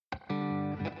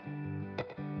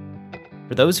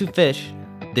For those who fish,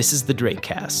 this is the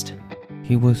Drakecast.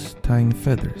 He was tying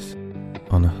feathers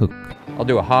on a hook. I'll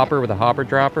do a hopper with a hopper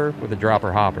dropper with a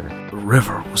dropper hopper. The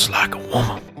river was like a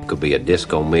woman. It could be a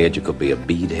disco midge, it could be a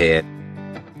beadhead.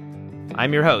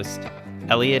 I'm your host,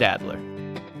 Elliot Adler.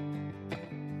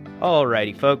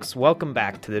 Alrighty folks, welcome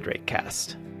back to the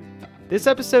Drakecast. This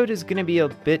episode is going to be a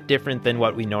bit different than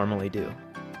what we normally do.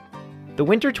 The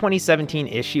winter 2017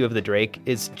 issue of the Drake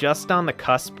is just on the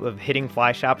cusp of hitting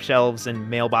fly shop shelves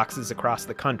and mailboxes across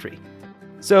the country.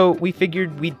 So we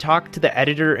figured we'd talk to the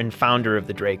editor and founder of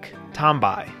the Drake, Tom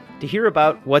Bai, to hear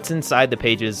about what's inside the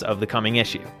pages of the coming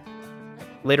issue.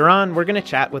 Later on, we're going to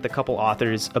chat with a couple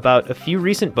authors about a few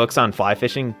recent books on fly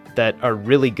fishing that are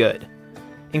really good,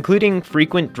 including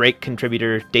frequent Drake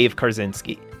contributor Dave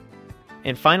Karczynski.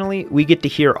 And finally, we get to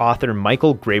hear author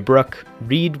Michael Graybrook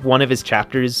read one of his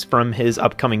chapters from his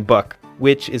upcoming book,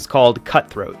 which is called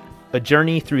Cutthroat, A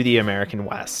Journey Through the American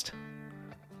West.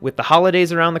 With the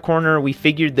holidays around the corner, we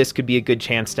figured this could be a good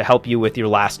chance to help you with your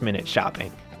last-minute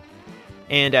shopping.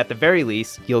 And at the very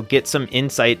least, you'll get some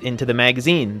insight into the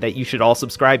magazine that you should all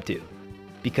subscribe to,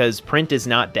 because print is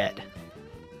not dead.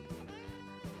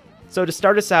 So to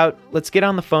start us out, let's get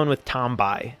on the phone with Tom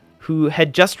Bai, who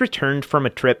had just returned from a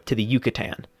trip to the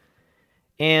Yucatan.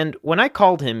 And when I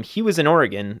called him, he was in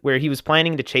Oregon, where he was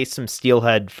planning to chase some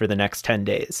steelhead for the next 10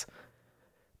 days.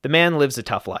 The man lives a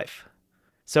tough life.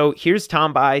 So here's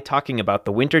Tom Bai talking about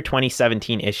the winter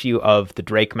 2017 issue of the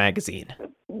Drake magazine.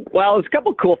 Well, there's a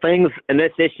couple cool things in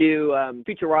this issue,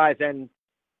 feature-wise and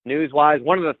news-wise.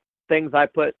 One of the things I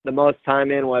put the most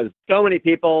time in was so many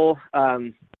people,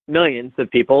 millions of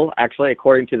people, actually,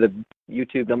 according to the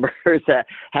YouTube numbers,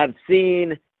 have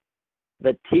seen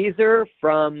the teaser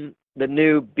from the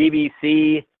new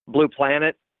BBC Blue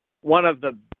Planet. One of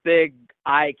the big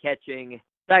eye-catching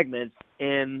segments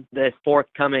in this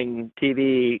forthcoming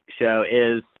TV show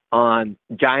is on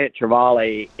giant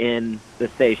trevally in the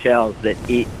Seychelles that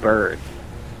eat birds.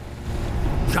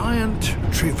 Giant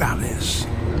trevallies.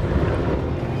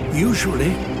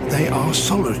 Usually, they are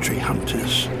solitary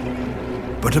hunters.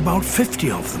 But about 50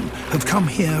 of them have come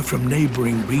here from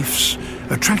neighboring reefs,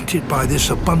 attracted by this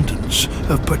abundance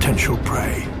of potential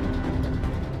prey.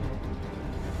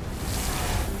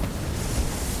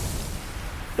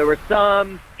 There was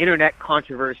some internet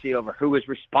controversy over who was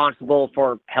responsible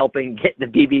for helping get the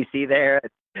BBC there.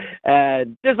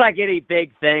 And just like any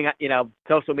big thing,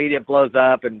 social media blows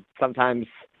up and sometimes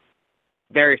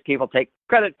various people take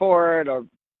credit for it. Or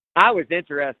I was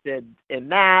interested in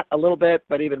that a little bit,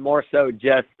 but even more so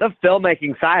just the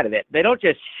filmmaking side of it. They don't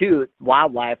just shoot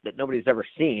wildlife that nobody's ever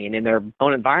seen in their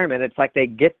own environment. It's like they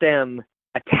get them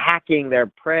attacking their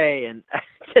prey, and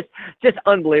just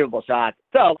unbelievable shots.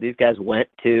 So these guys went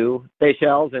to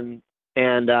Seychelles and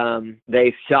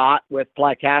they shot with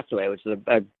Fly Castaway, which is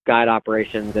a guide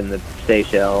operations in the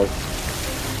Seychelles.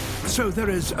 So there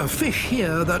is a fish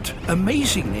here that,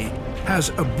 amazingly, has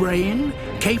a brain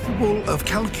capable of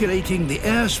calculating the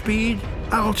airspeed,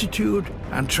 altitude,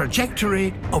 and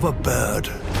trajectory of a bird.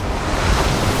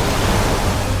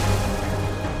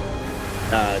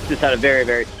 Just had a very,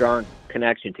 very strong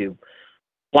connection to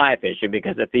fly fishing,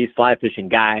 because if these fly fishing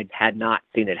guides had not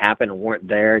seen it happen and weren't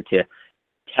there to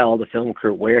tell the film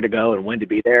crew where to go and when to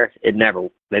be there, they never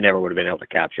would have been able to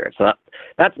capture it. So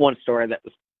that's one story that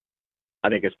I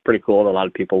think is pretty cool that a lot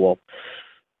of people will,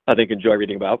 I think, enjoy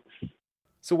reading about.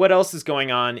 So what else is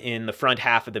going on in the front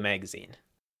half of the magazine?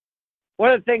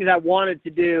 One of the things I wanted to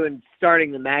do in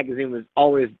starting the magazine was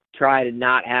always try to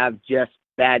not have just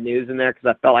bad news in there,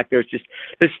 because I felt like there's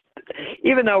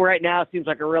even though right now it seems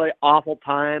like a really awful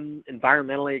time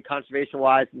environmentally,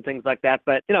 conservation-wise, and things like that,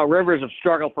 but, rivers have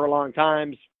struggled for a long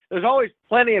time. There's always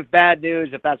plenty of bad news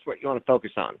if that's what you want to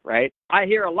focus on, right? I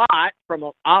hear a lot from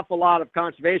an awful lot of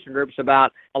conservation groups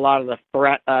about a lot of the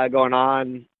threat going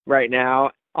on right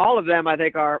now. All of them, I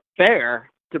think, are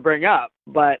fair to bring up,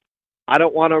 but I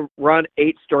don't want to run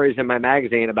 8 stories in my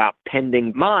magazine about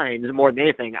pending mines more than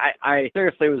anything. I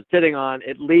seriously was sitting on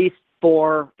at least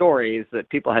 4 stories that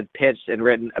people had pitched and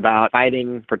written about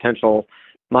fighting potential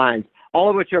mines, all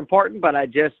of which are important, but I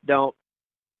just don't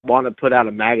want to put out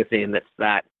a magazine that's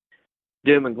that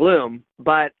doom and gloom.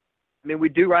 But we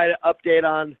do write an update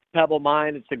on Pebble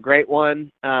Mine. It's a great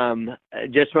one.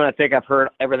 Just when I think I've heard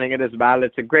everything it is about it,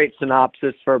 it's a great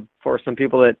synopsis for some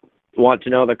people that want to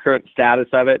know the current status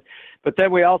of it. But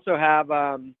then we also have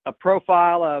a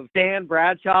profile of Dan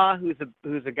Bradshaw, who's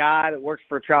a guy that works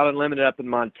for Trout Unlimited up in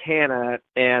Montana,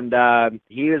 and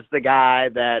he is the guy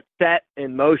that set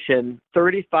in motion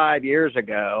 35 years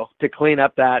ago to clean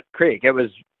up that creek. It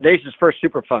was the nation's first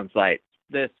Superfund site.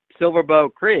 This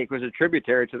Silverbow Creek was a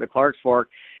tributary to the Clarks Fork,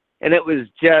 and it was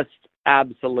just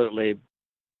absolutely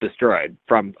destroyed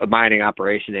from a mining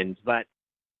operation. But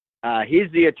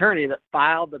he's the attorney that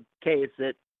filed the case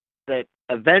that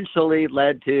eventually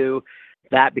led to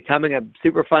that becoming a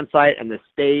Superfund site and the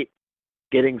state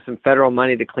getting some federal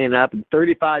money to clean it up. And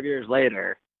 35 years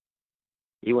later,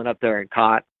 he went up there and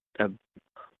caught a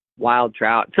wild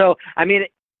trout. So, I mean,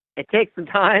 it takes some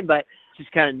time, but it's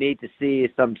just kind of neat to see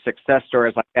some success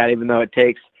stories like that, even though it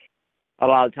takes a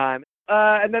lot of time.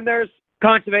 And then there's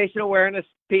conservation awareness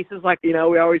pieces like, we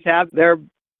always have. They're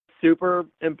super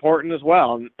important as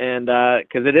well, and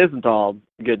because it isn't all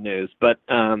good news, but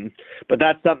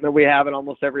that's something that we have in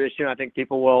almost every issue. And I think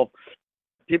people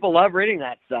love reading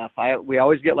that stuff. We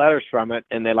always get letters from it,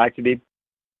 and they like to be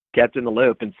kept in the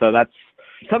loop. And so that's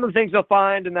some of the things you'll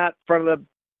find in that front of the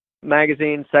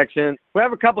magazine section. We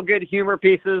have a couple good humor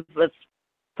pieces. That's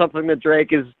something that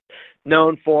Drake is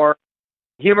known for.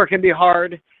 Humor can be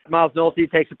hard. Miles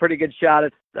Nolte takes a pretty good shot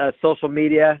at social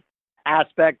media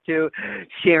aspect to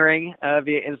sharing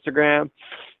via Instagram,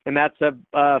 and that's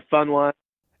a fun one.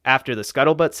 After the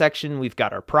Scuttlebutt section, we've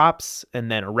got our props,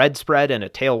 and then a red spread and a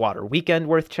tailwater weekend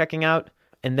worth checking out,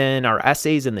 and then our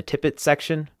essays in the Tippett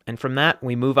section, and from that,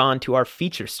 we move on to our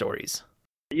feature stories.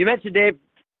 You mentioned Dave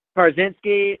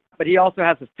Karczynski, but he also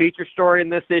has a feature story in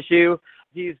this issue.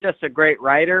 He's just a great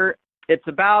writer. It's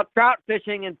about trout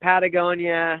fishing in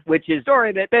Patagonia, which is a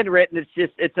story that's been written.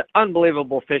 It's an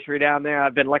unbelievable fishery down there.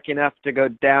 I've been lucky enough to go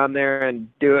down there and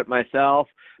do it myself.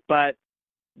 But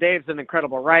Dave's an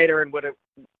incredible writer and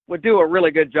would do a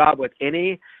really good job with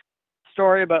any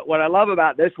story. But what I love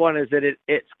about this one is that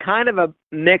it's kind of a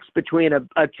mix between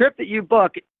a trip that you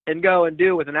book and go and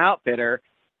do with an outfitter,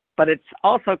 but it's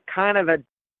also kind of a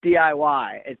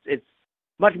DIY. It's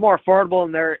much more affordable,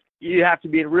 and you have to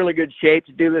be in really good shape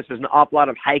to do this. There's an awful lot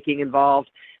of hiking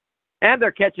involved. And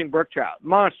they're catching brook trout,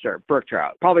 monster brook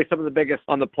trout, probably some of the biggest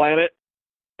on the planet.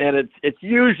 And it's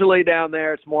usually down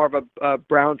there. It's more of a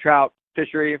brown trout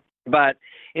fishery. But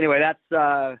anyway,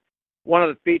 that's one of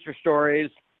the feature stories.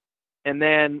 And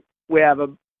then we have a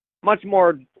much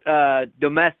more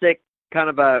domestic, kind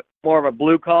of more of a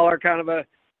blue-collar kind of a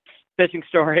fishing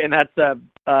story. And that's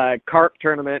a carp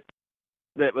tournament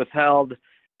that was held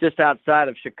just outside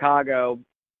of Chicago,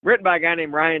 written by a guy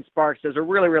named Ryan Sparks. Does a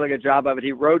really, really good job of it.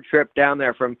 He road tripped down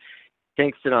there from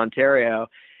Kingston, Ontario.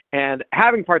 And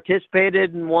having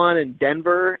participated in one in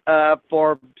Denver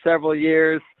for several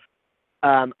years,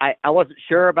 I wasn't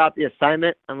sure about the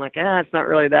assignment. I'm like, it's not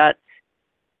really that.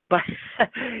 But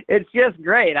it's just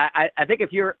great. I think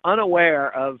if you're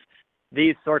unaware of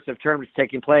these sorts of tournaments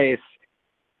taking place,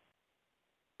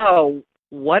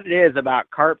 what it is about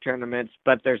carp tournaments,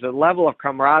 but there's a level of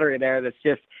camaraderie there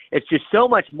it's just so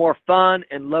much more fun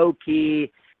and low key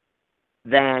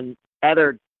than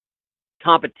other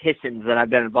competitions that I've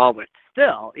been involved with.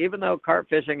 Still, even though carp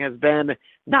fishing has been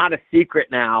not a secret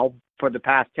now for the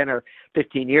past 10 or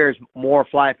 15 years, more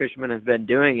fly fishermen have been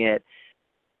doing it.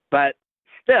 But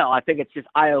still, I think it's just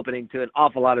eye-opening to an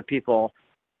awful lot of people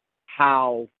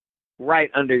how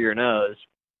right under your nose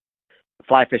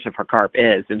fly fishing for carp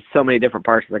is in so many different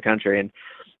parts of the country, and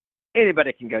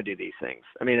anybody can go do these things.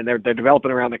 I mean, and they're developing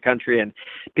around the country, and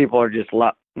people are just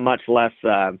much less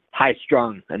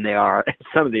high-strung than they are in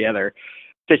some of the other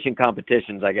fishing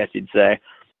competitions, I guess you'd say.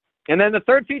 And then the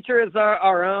third feature is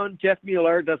our own Jeff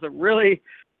Mueller tells a really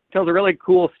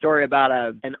cool story about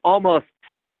an almost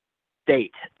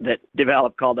state that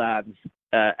developed called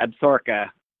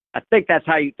Absaroka. I think that's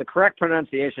the correct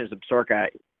pronunciation is Absaroka.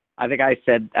 I think I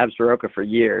said Absaroka for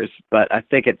years, but I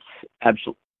think it's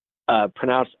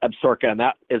pronounced Absaroka, and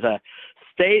that is a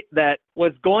state that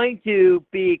was going to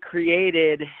be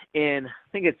created in, I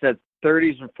think it's the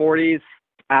 30s and 40s,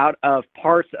 out of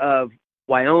parts of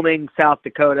Wyoming, South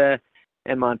Dakota,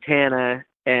 and Montana,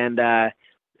 and a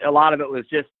lot of it was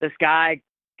just this guy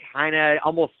kind of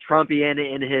almost Trumpian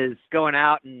in his going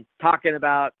out and talking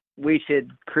about we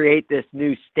should create this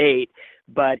new state,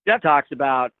 but Jeff talks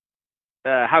about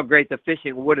how great the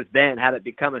fishing would have been had it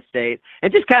become a state.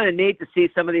 And just kind of neat to see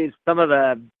some of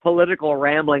the political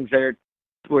ramblings that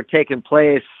were taking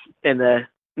place in the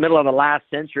middle of the last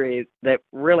century that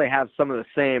really have some of the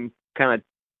same kind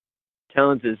of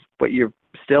tones as what you're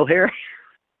still hearing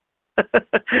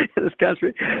in this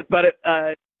country. But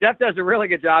Jeff does a really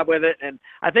good job with it, and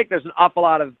I think there's an awful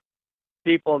lot of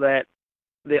people that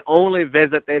the only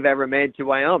visit they've ever made to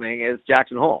Wyoming is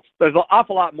Jackson Hole. There's an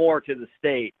awful lot more to the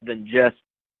state than just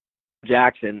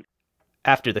Jackson.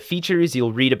 After the features,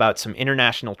 you'll read about some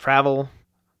international travel.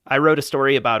 I wrote a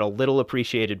story about a little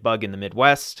appreciated bug in the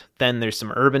Midwest. Then there's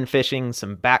some urban fishing,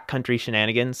 some backcountry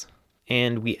shenanigans.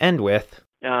 And we end with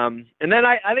And then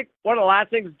I think one of the last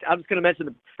things, I'm just going to mention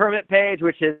the permit page,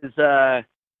 which is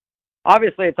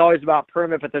obviously it's always about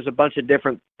permit, but there's a bunch of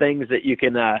different things that you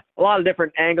can, a lot of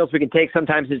different angles we can take.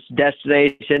 Sometimes it's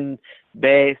destination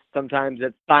based, sometimes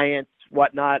it's science,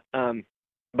 whatnot.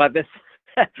 But this,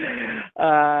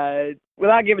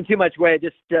 without giving too much away,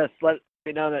 just let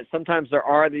me know that sometimes there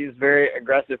are these very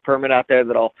aggressive permit out there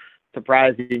that'll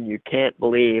surprise you, and you can't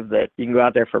believe that you can go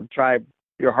out there try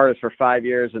your hardest for 5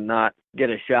 years and not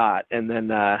get a shot, and then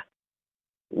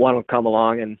one will come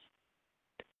along and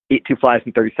eat 2 flies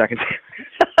in 30 seconds.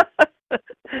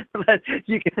 But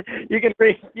you can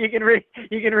read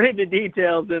the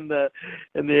details in the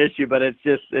issue, but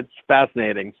it's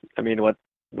fascinating. I mean,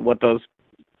 what those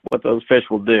fish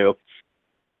will do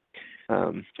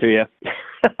to you.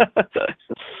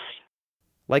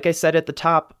 Like I said at the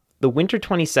top, the winter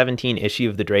 2017 issue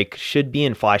of the Drake should be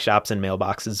in fly shops and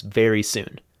mailboxes very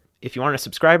soon. If you aren't a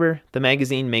subscriber, the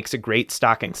magazine makes a great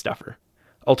stocking stuffer.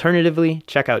 Alternatively,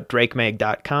 check out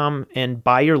drakemag.com and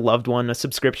buy your loved one a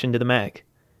subscription to the mag.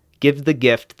 Give the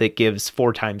gift that gives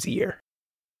 4 times a year.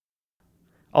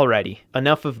 Alrighty,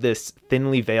 enough of this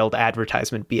thinly veiled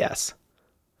advertisement BS.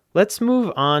 Let's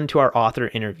move on to our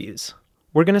author interviews.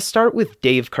 We're going to start with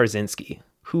Dave Karczynski,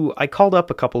 who I called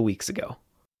up a couple weeks ago.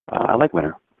 I like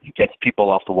winter. It gets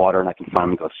people off the water, and I can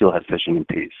finally go steelhead fishing in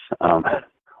peace.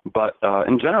 But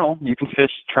in general, you can fish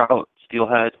trout,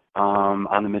 steelhead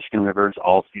on the Michigan rivers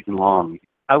all season long.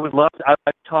 I would love to.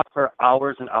 I'd talk for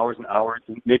hours and hours and hours,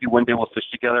 and maybe one day we'll fish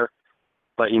together.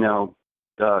 But,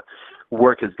 the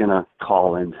work is going to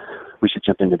call, and we should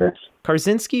jump into this.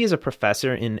 Karczynski is a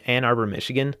professor in Ann Arbor,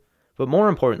 Michigan, but more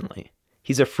importantly,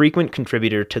 he's a frequent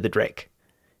contributor to the Drake.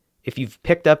 If you've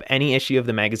picked up any issue of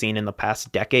the magazine in the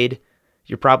past decade,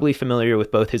 you're probably familiar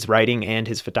with both his writing and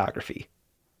his photography.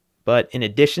 But in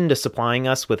addition to supplying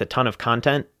us with a ton of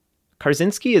content,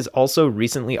 Karczynski has also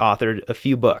recently authored a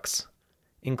few books,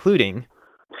 including...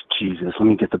 Jesus, let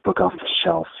me get the book off the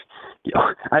shelf.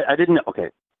 I didn't know. Okay.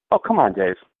 Oh, come on,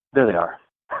 Dave. There they are.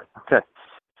 Okay.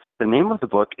 The name of the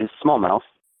book is Smallmouth,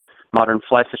 Modern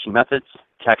Fly Fishing Methods,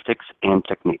 Tactics, and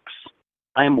Techniques.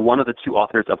 I am one of the 2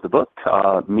 authors of the book.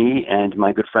 Me and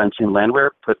my good friend Tim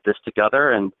Landwehr put this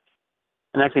together, and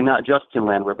actually not just Tim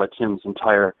Landwehr, but Tim's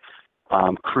entire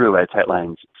crew at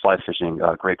Tightlines Fly Fishing,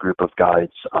 a great group of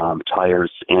guides,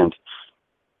 tyers, and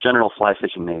general fly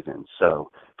fishing mavens.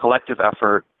 So collective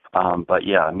effort, but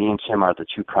yeah, me and Tim are the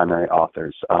 2 primary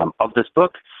authors of this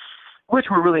book, which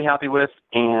we're really happy with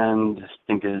and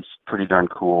think is pretty darn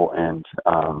cool, and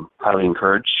highly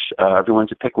encourage everyone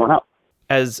to pick one up.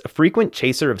 As a frequent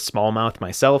chaser of smallmouth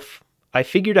myself, I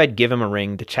figured I'd give him a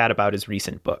ring to chat about his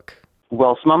recent book.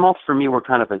 Well, smallmouth for me were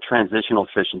kind of a transitional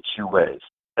fish in 2 ways.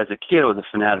 As a kid, I was a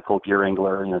fanatical gear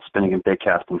angler, spinning and bait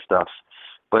casting stuff.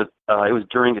 But it was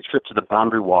during a trip to the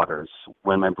Boundary Waters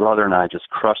when my brother and I just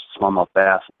crushed smallmouth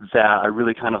bass that I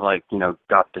really kind of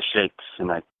got the shakes, and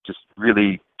I just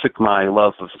really took my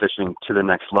love of fishing to the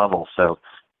next level. So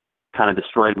kind of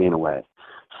destroyed me in a way.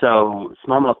 So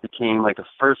smallmouth became like the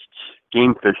first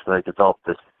game fish that I developed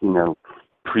this,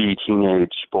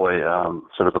 pre-teenage boy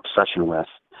sort of obsession with.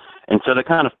 And so that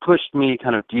kind of pushed me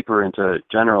kind of deeper into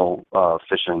general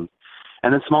fishing.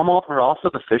 And then smallmouth were also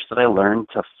the fish that I learned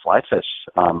to fly fish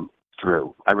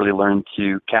through. I really learned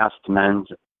to cast, mend,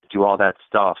 do all that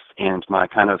stuff. And my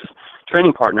kind of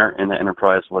training partner in the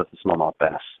enterprise was the smallmouth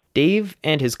bass. Dave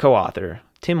and his co-author,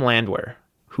 Tim Landwehr,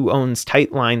 who owns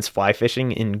Tight Lines Fly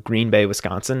Fishing in Green Bay,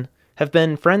 Wisconsin, have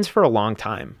been friends for a long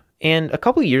time. And a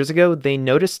couple years ago, they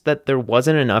noticed that there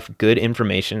wasn't enough good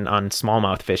information on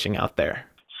smallmouth fishing out there.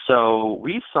 So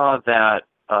we saw that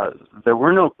there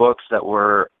were no books that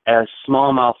were as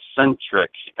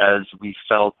smallmouth-centric as we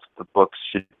felt the books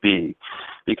should be,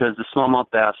 because the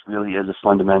smallmouth bass really is a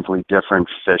fundamentally different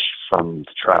fish from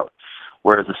the trout.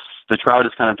 Whereas the trout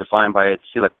is kind of defined by its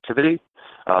selectivity,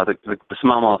 the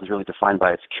smallmouth is really defined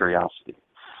by its curiosity.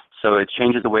 So it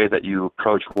changes the way that you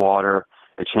approach water.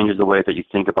 It changes the way that you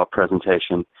think about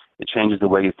presentation. It changes the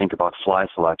way you think about fly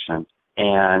selection.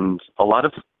 And a lot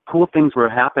of cool things were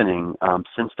happening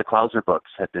since the Clouser books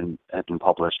had been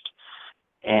published.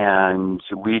 And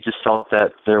we just felt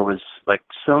that there was like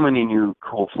so many new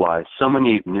cool flies, so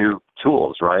many new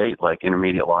tools, right? Like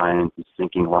intermediate lines,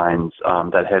 sinking lines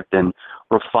that have been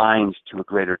refined to a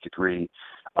greater degree.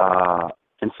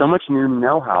 And so much new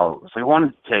know-how. So we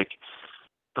wanted to take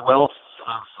the wealth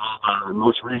of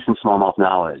most recent smallmouth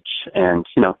knowledge and,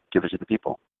 give it to the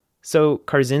people. So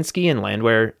Karczynski and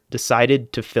Landwehr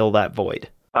decided to fill that void.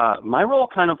 My role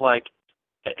kind of like,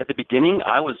 at the beginning,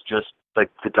 I was just like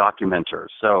the documenter.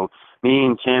 So Me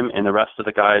and Tim and the rest of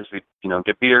the guys, we'd,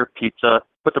 get beer, pizza,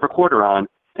 put the recorder on,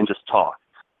 and just talk.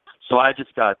 So I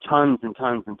just got tons and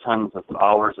tons and tons of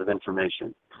hours of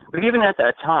information. But even at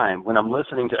that time, when I'm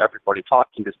listening to everybody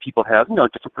talking, because people have,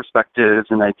 different perspectives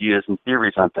and ideas and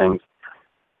theories on things,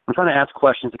 I'm trying to ask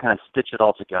questions to kind of stitch it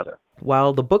all together.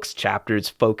 While the book's chapters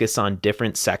focus on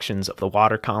different sections of the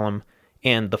water column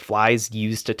and the flies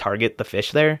used to target the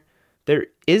fish there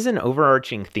is an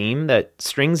overarching theme that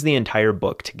strings the entire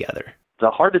book together.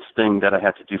 The hardest thing that I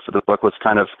had to do for the book was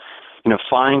kind of,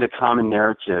 find a common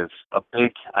narrative, a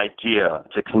big idea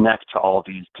to connect to all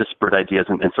these disparate ideas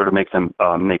and sort of make them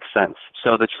make sense.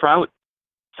 So the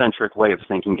trout-centric way of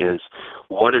thinking is,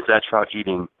 what is that trout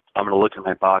eating? I'm going to look at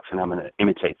my box and I'm going to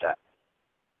imitate that.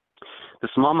 The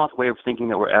smallmouth way of thinking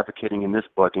that we're advocating in this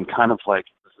book, and kind of like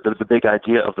the big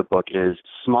idea of the book, is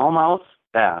smallmouth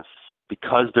bass,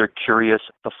 because they're curious,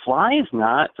 the fly is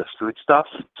not the food stuff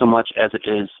so much as it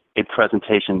is a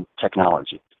presentation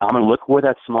technology. I'm going to look where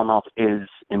that smallmouth is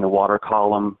in the water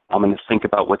column. I'm going to think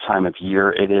about what time of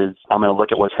year it is. I'm going to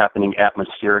look at what's happening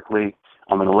atmospherically.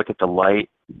 I'm going to look at the light,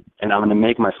 and I'm going to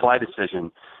make my fly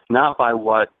decision not by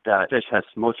what that fish has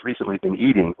most recently been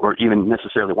eating or even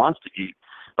necessarily wants to eat,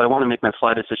 but I want to make my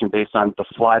fly decision based on the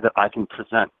fly that I can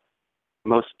present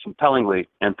most compellingly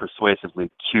and persuasively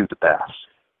to the bass.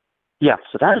 Yeah,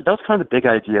 so that was kind of the big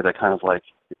idea that kind of like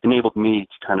enabled me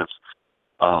to kind of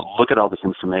look at all this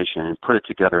information and put it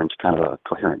together into kind of a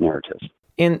coherent narrative.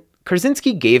 And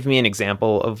Karczynski gave me an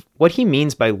example of what he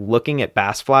means by looking at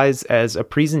bass flies as a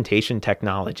presentation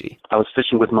technology. I was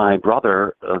fishing with my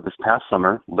brother this past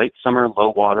summer, late summer,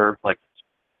 low water, like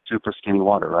super skinny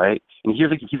water, right? And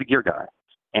he's a gear guy.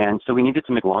 And so we needed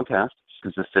to make a long cast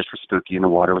because the fish were spooky and the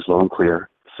water was low and clear.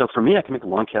 So for me, I can make a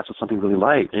long cast with something really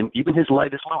light. And even his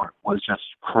lightest lure was just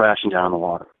crashing down in the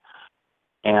water.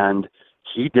 And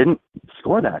he didn't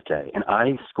score that day. And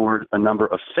I scored a number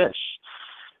of fish.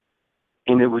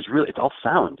 And it's all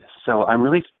sound. So I'm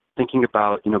really thinking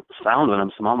about, sound when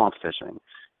I'm smallmouth fishing.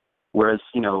 Whereas,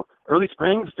 early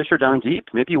spring, fish are down deep.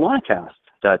 Maybe you want a cast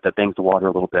that bangs the water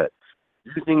a little bit.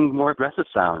 Using more aggressive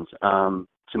sounds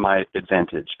to my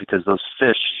advantage, because those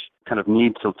fish kind of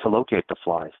need to locate the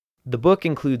flies. The book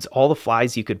includes all the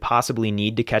flies you could possibly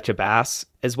need to catch a bass,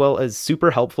 as well as super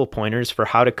helpful pointers for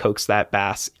how to coax that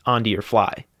bass onto your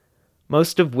fly,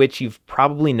 most of which you've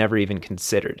probably never even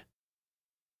considered.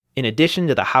 In addition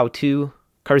to the how-to,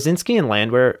 Karczynski and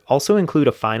Landwehr also include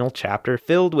a final chapter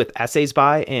filled with essays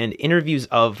by and interviews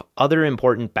of other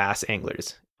important bass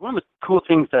anglers. One of the cool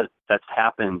things that's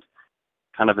happened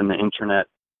kind of in the internet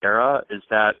era is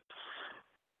that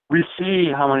we see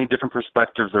how many different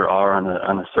perspectives there are on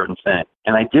a certain thing.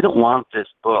 And I didn't want this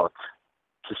book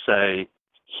to say,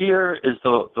 here is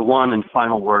the one and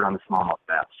final word on the smallmouth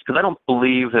bass, because I don't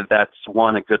believe that that's,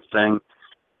 one, a good thing.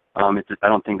 I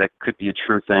don't think that could be a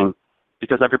true thing,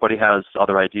 because everybody has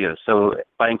other ideas. So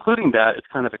by including that, it's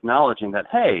kind of acknowledging that,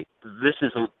 hey, this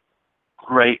is a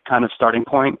great kind of starting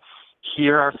point.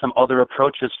 Here are some other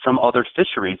approaches from other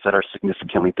fisheries that are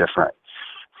significantly different.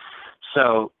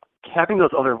 So having those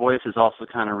other voices also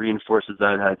kind of reinforces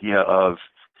that idea of,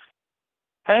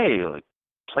 hey,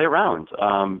 play around,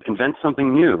 invent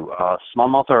something new.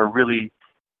 Smallmouth are a really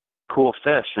cool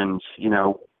fish, and,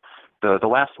 the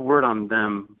last word on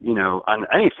them, on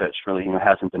any fish really,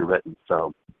 hasn't been written.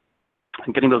 So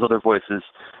getting those other voices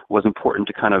was important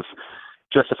to kind of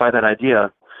justify that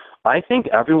idea. I think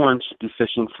everyone should be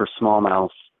fishing for smallmouth,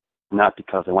 not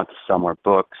because they want to sell more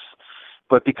books,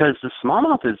 but because the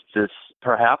smallmouth is this,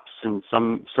 perhaps in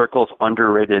some circles,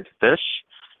 underrated fish.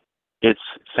 It's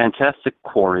fantastic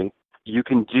quarry. You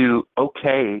can do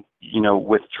okay,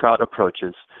 with trout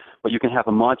approaches, but you can have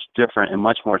a much different and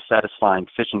much more satisfying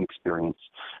fishing experience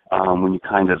when you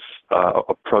kind of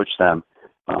approach them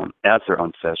as their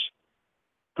own fish.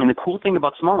 And the cool thing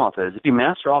about smallmouth is, if you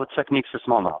master all the techniques for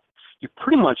smallmouth, you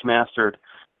pretty much mastered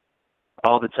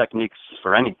all the techniques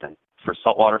for anything, for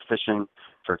saltwater fishing,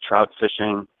 for trout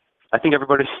fishing. I think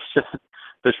everybody should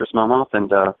fish for smallmouth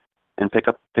and pick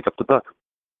up the book.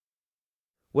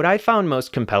 What I found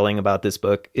most compelling about this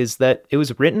book is that it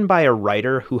was written by a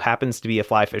writer who happens to be a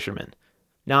fly fisherman,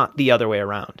 not the other way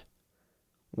around.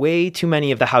 Way too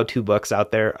many of the how-to books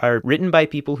out there are written by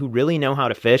people who really know how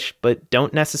to fish, but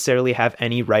don't necessarily have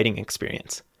any writing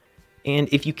experience. And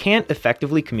if you can't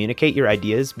effectively communicate your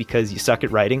ideas because you suck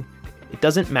at writing, it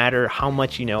doesn't matter how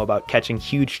much you know about catching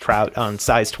huge trout on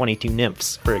size 22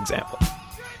 nymphs, for example.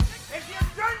 If you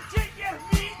don't eat your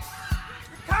meat,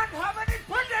 you can't have any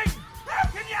pudding! How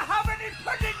can you have any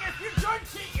pudding if you don't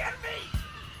eat your meat?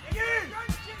 You don't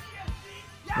eat your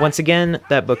meat! Once again,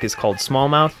 that book is called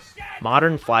Smallmouth,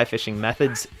 modern fly fishing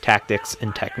methods, tactics,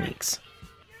 and techniques.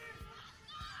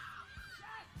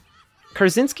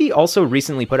 Karczynski also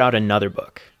recently put out another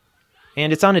book,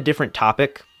 and it's on a different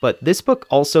topic, but this book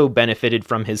also benefited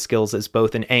from his skills as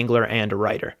both an angler and a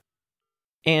writer.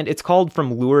 And it's called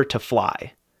From Lure to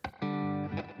Fly.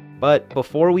 But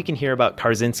before we can hear about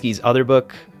Karczynski's other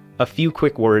book, a few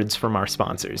quick words from our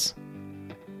sponsors.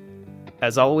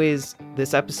 As always,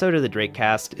 this episode of the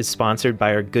Drakecast is sponsored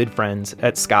by our good friends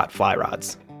at Scott Fly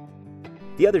Rods.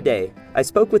 The other day, I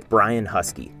spoke with Brian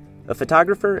Husky, a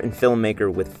photographer and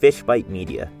filmmaker with Fish Bite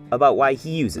Media, about why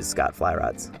he uses Scott Fly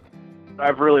Rods.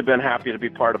 I've really been happy to be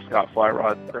part of Scott Fly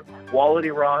Rods. They're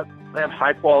quality rods. They have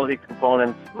high-quality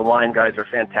components. The line guides are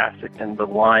fantastic, and the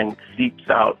line seeps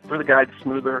out for the guide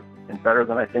smoother and better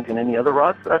than I think in any other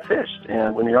rods that I've fished.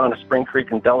 And when you're on a Spring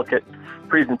Creek and delicate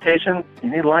presentation, you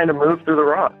need line to move through the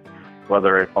rod.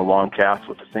 Whether it's a long cast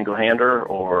with a single-hander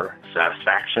or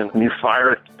satisfaction when you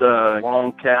fire the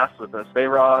long cast with a spey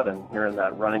rod and hearing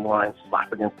that running line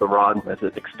slap against the rod as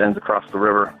it extends across the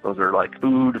river. Those are like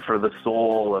food for the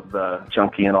soul of the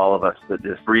junkie and all of us that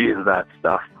just breathe that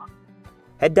stuff.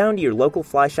 Head down to your local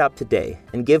fly shop today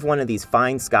and give one of these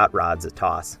fine Scott rods a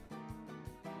toss.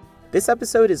 This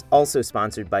episode is also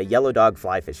sponsored by Yellow Dog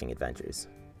Fly Fishing Adventures.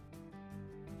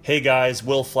 Hey guys,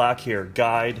 Will Flack here,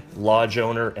 guide, lodge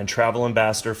owner, and travel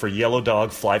ambassador for Yellow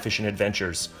Dog Fly Fishing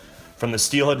Adventures. From the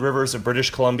steelhead rivers of British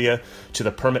Columbia to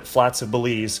the permit flats of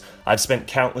Belize, I've spent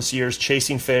countless years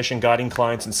chasing fish and guiding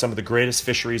clients in some of the greatest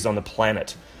fisheries on the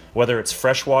planet. Whether it's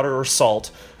freshwater or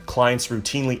salt, clients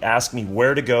routinely ask me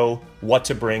where to go, what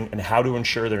to bring, and how to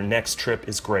ensure their next trip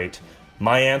is great.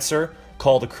 My answer?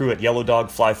 Call the crew at Yellow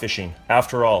Dog Fly Fishing.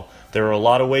 After all, there are a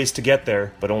lot of ways to get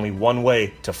there, but only one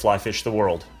way to fly fish the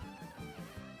world.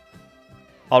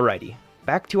 Alrighty,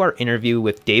 back to our interview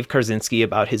with Dave Karczynski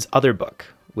about his other book,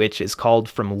 which is called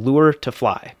From Lure to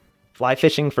Fly, Fly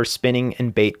Fishing for Spinning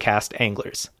and Bait Cast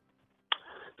Anglers.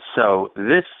 So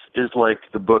this is like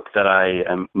the book that I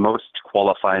am most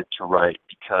qualified to write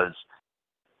because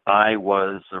I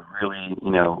was a really,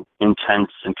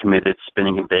 intense and committed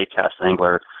spinning and bait cast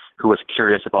angler who was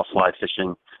curious about fly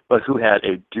fishing, but who had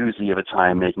a doozy of a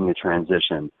time making a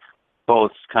transition,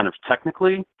 both kind of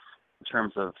technically in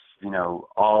terms of,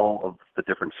 all of the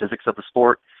different physics of the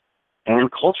sport,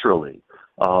 and culturally,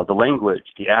 the language,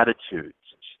 the attitudes.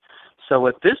 So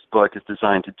what this book is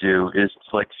designed to do is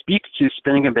to speak to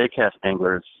spinning and bait cast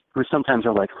anglers who sometimes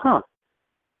are like,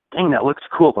 dang, that looks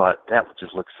cool, but that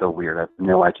just looks so weird. I have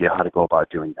no idea how to go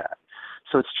about doing that.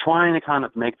 So it's trying to kind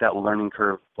of make that learning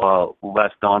curve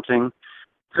less daunting.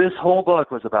 This whole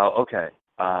book was about, okay,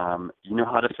 you know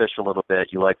how to fish a little bit,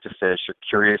 you like to fish, you're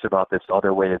curious about this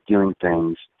other way of doing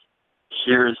things.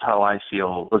 Here's how I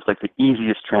feel was like the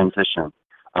easiest transition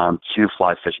to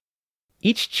fly fishing.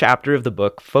 Each chapter of the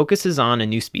book focuses on a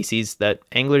new species that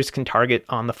anglers can target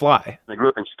on the fly. I grew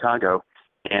up in Chicago,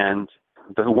 and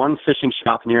the one fishing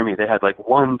shop near me, they had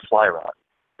one fly rod.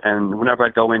 And whenever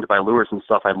I'd go in to buy lures and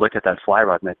stuff, I'd look at that fly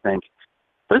rod and I'd think,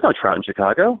 there's no trout in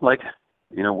Chicago.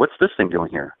 What's this thing doing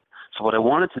here? So what I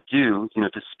wanted to do,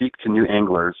 to speak to new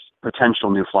anglers,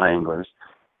 potential new fly anglers,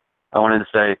 I wanted to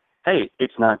say, hey,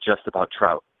 it's not just about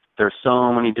trout. There's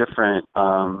so many different,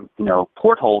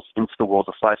 portholes into the world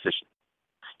of fly fishing.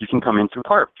 You can come in through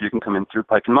carp. You can come in through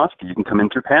pike and muskie. You can come in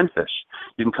through panfish.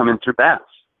 You can come in through bass.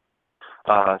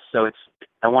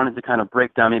 I wanted to kind of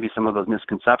break down maybe some of those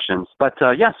misconceptions. But so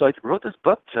I wrote this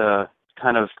book to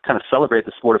kind of celebrate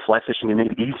the sport of fly fishing and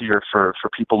make it easier for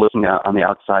people looking out on the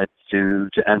outside to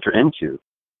enter into.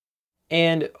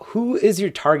 And who is your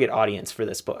target audience for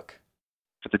this book?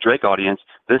 For the Drake audience,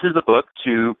 this is a book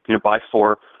to buy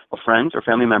for a friend or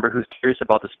family member who's curious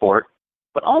about the sport.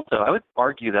 But also, I would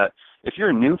argue that if you're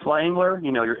a new fly angler,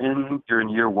 you're in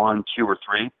year 1, 2, or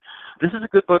 3, this is a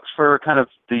good book for kind of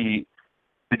the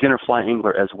beginner fly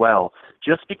angler as well,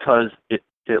 just because it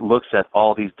looks at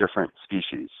all these different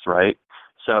species, right?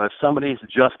 So if somebody's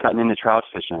just gotten into trout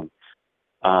fishing,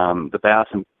 the bass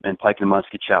and pike and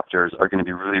muskie chapters are going to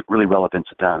be really, really relevant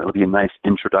to them. It'll be a nice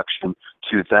introduction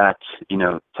to that,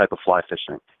 type of fly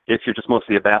fishing. If you're just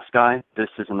mostly a bass guy, this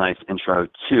is a nice intro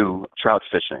to trout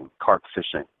fishing, carp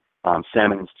fishing,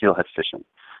 salmon and steelhead fishing.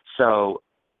 So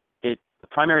the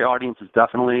primary audience is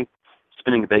definitely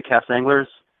spinning and bait cast anglers,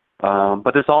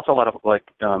 but there's also a lot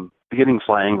of beginning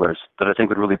fly anglers that I think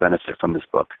would really benefit from this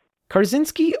book.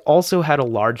 Karczynski also had a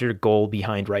larger goal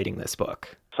behind writing this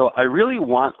book. So I really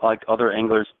want other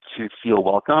anglers to feel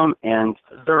welcome, and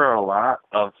there are a lot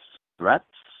of threats,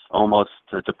 almost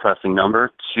a depressing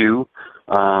number, to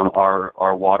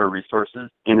our water resources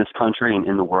in this country and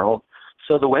in the world.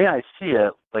 So the way I see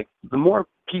it, the more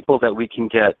people that we can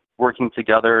get working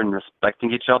together and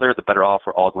respecting each other, the better off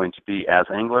we're all going to be as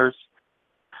anglers.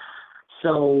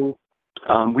 So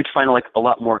we'd find like a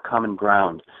lot more common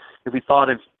ground. If we thought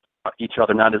of each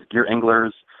other not as gear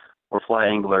anglers or fly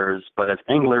anglers, but as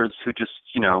anglers who just,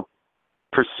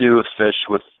 pursue a fish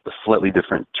with a slightly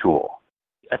different tool.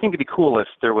 I think it'd be cool if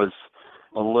there was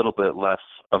a little bit less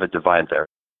of a divide there.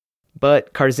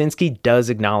 But Karczynski does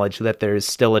acknowledge that there's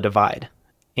still a divide,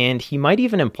 and he might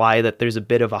even imply that there's a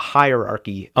bit of a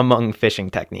hierarchy among fishing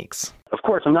techniques. Of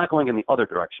course, I'm not going in the other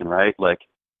direction, right? Like,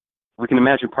 we can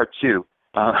imagine part 2,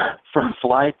 from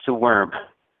fly to worm,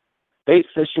 bait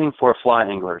fishing for fly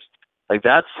anglers. Like,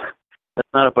 that's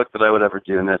not a book that I would ever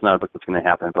do, and that's not a book that's going to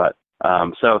happen. But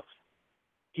so,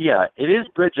 yeah, it is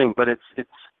bridging, but it's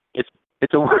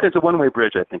a one-way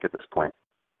bridge, I think, at this point.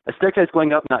 A staircase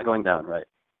going up, not going down, right?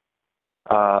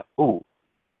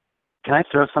 Can I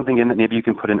throw something in that maybe you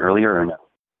can put in earlier or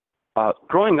no?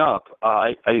 Growing up,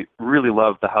 I really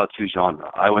loved the how-to genre.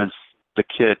 I was the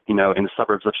kid, in the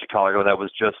suburbs of Chicago that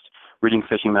was just reading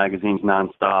fishing magazines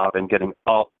nonstop and getting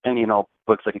any and all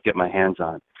books I could get my hands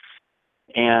on.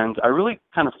 And I really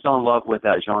kind of fell in love with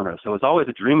that genre. So it was always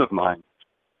a dream of mine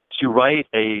to write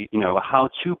a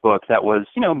how-to book that was,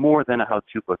 more than a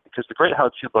how-to book. Because the great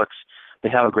how-to books, they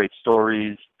have great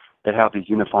stories, they have these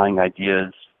unifying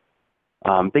ideas.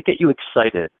 They get you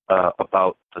excited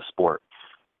about the sport.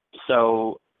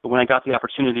 So when I got the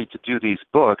opportunity to do these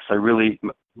books, I really,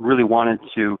 really wanted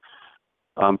to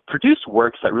produce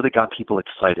works that really got people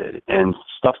excited and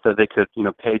stuff that they could,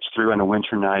 page through on a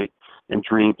winter night and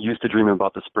used to dream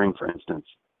about the spring, for instance.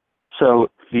 So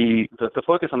the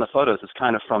focus on the photos is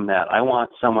kind of from that. I want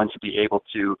someone to be able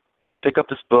to pick up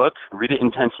this book, read it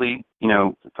intensely,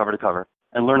 cover to cover,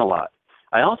 and learn a lot.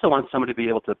 I also want someone to be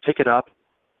able to pick it up,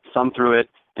 thumb through it,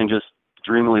 and just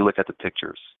dreamily look at the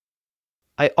pictures.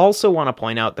 I also want to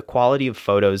point out the quality of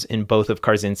photos in both of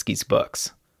Karczynski's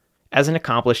books. As an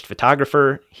accomplished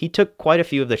photographer, he took quite a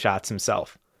few of the shots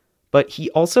himself, but he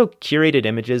also curated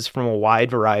images from a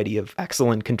wide variety of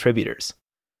excellent contributors.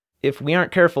 If we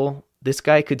aren't careful, this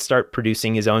guy could start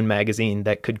producing his own magazine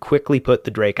that could quickly put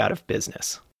the Drake out of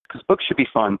business. Because books should be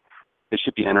fun, they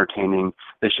should be entertaining,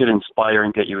 they should inspire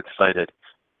and get you excited,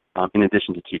 in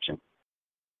addition to teaching.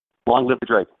 Long live the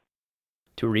Drake.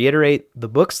 To reiterate, the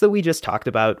books that we just talked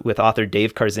about with author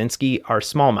Dave Karczynski are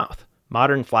Smallmouth,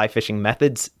 Modern Fly Fishing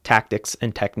Methods, Tactics,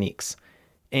 and Techniques,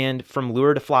 and From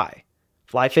Lure to Fly,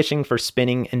 Fly Fishing for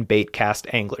Spinning and Bait Cast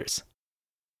Anglers.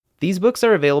 These books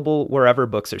are available wherever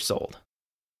books are sold.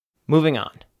 Moving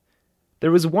on.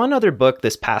 There was one other book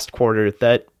this past quarter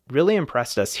that really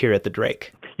impressed us here at the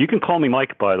Drake. You can call me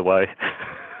Mike, by the way.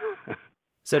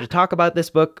 So to talk about this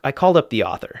book, I called up the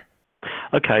author.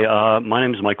 Okay, my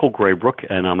name is Michael Graybrook,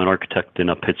 and I'm an architect in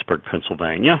Pittsburgh,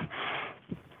 Pennsylvania.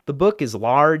 The book is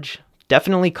large,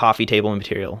 definitely coffee table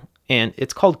material, and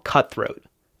it's called Cutthroat,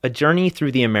 A Journey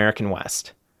Through the American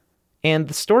West. And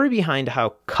the story behind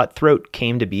how Cutthroat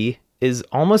came to be is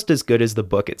almost as good as the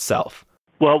book itself.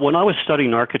 Well, when I was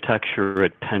studying architecture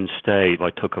at Penn State, I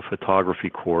took a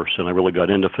photography course, and I really got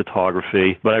into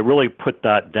photography. But I really put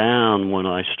that down when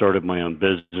I started my own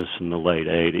business in the late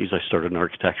 80s. I started an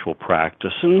architectural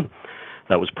practice, and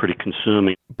that was pretty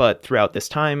consuming. But throughout this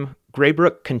time,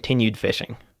 Graybrook continued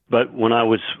fishing. But when I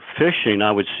was fishing,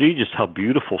 I would see just how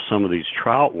beautiful some of these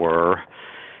trout were.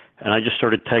 And I just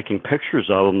started taking pictures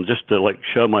of them just to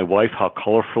show my wife how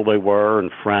colorful they were and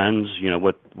friends,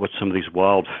 what some of these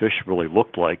wild fish really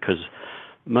looked like. Because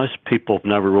most people have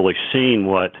never really seen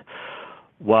what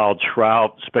wild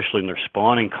trout, especially in their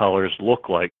spawning colors, look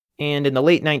like. And in the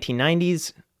late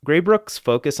 1990s, Graybrook's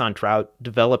focus on trout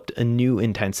developed a new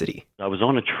intensity. I was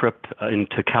on a trip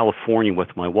into California with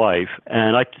my wife,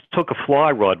 and I took a fly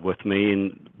rod with me,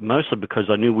 and mostly because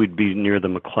I knew we'd be near the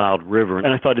McCloud River, and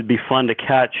I thought it'd be fun to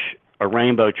catch a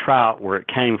rainbow trout where it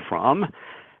came from.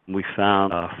 We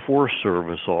found a Forest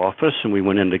Service office, and we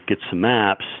went in to get some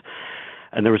maps,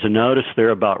 and there was a notice there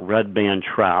about red band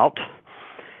trout,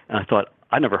 and I thought,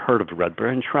 I never heard of a red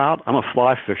band trout. I'm a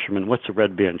fly fisherman. What's a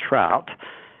red band trout?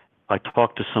 I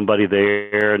talked to somebody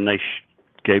there, and they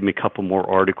gave me a couple more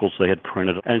articles they had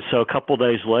printed. And so a couple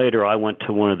days later, I went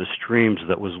to one of the streams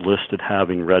that was listed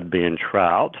having red band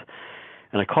trout,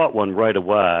 and I caught one right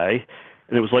away.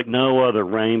 And it was like no other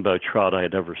rainbow trout I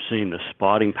had ever seen. The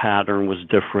spotting pattern was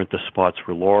different. The spots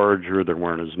were larger. There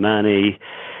weren't as many.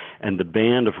 And the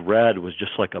band of red was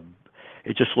just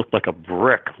it just looked like a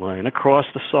brick laying across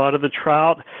the side of the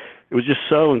trout. It was just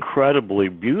so incredibly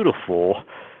beautiful.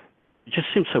 It just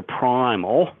seemed so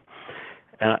primal,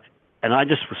 and I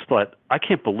just thought, I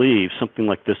can't believe something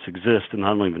like this exists, and I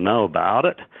don't even know about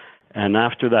it. And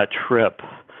after that trip,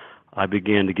 I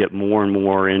began to get more and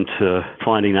more into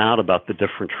finding out about the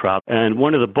different trout. And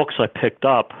one of the books I picked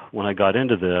up when I got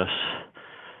into this,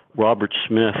 Robert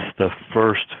Smith, the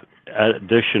first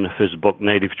edition of his book,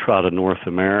 Native Trout of North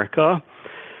America,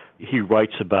 he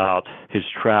writes about his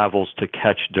travels to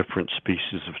catch different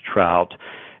species of trout.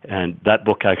 And that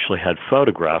book actually had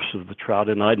photographs of the trout,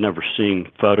 and I'd never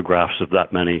seen photographs of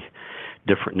that many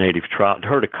different native trout. I'd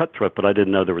heard of cutthroat, but I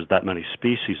didn't know there was that many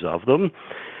species of them.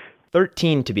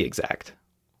 13 to be exact.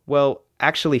 Well,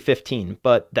 actually 15,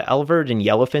 but the Elverd and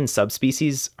yellowfin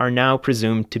subspecies are now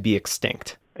presumed to be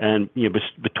extinct. And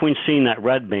between seeing that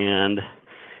red band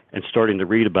and starting to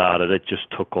read about it, it just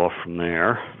took off from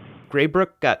there.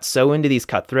 Graybrook got so into these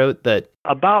cutthroat that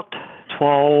about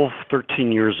 12,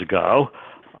 13 years ago,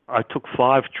 I took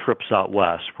 5 trips out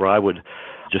west where I would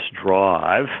just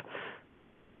drive.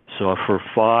 So for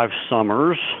 5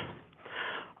 summers,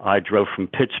 I drove from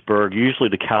Pittsburgh, usually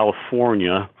to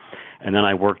California, and then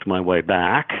I worked my way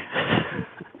back.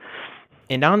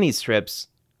 And on these trips,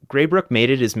 Graybrook made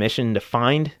it his mission to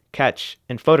find, catch,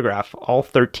 and photograph all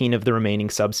 13 of the remaining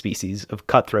subspecies of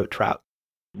cutthroat trout.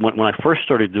 When I first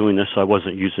started doing this, I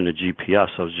wasn't using a GPS.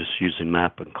 I was just using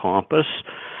map and compass.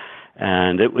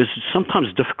 And it was sometimes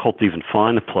difficult to even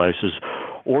find the places,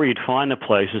 or you'd find the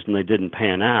places and they didn't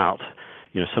pan out.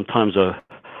 Sometimes a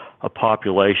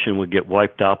population would get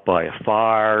wiped out by a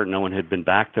fire. No one had been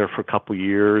back there for a couple of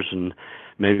years, and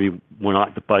maybe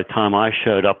by the time I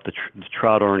showed up, the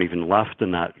trout aren't even left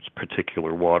in that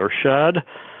particular watershed.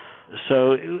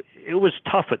 So it was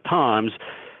tough at times,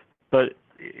 but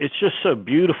it's just so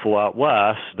beautiful out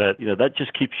west that, that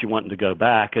just keeps you wanting to go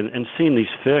back. And seeing these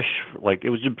fish, it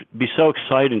would be so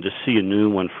exciting to see a new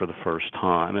one for the first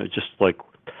time. It just,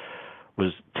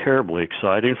 was terribly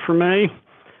exciting for me.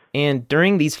 And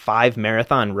during these 5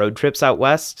 marathon road trips out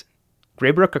west,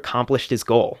 Graybrook accomplished his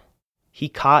goal. He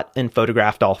caught and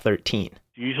photographed all 13.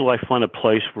 Usually I find a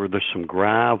place where there's some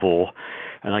gravel,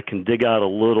 and I can dig out a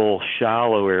little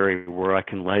shallow area where I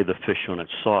can lay the fish on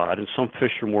its side. And some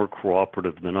fish are more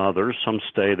cooperative than others. Some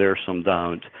stay there, some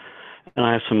don't. And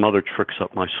I have some other tricks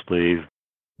up my sleeve.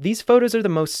 These photos are the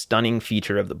most stunning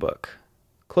feature of the book.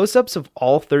 Close-ups of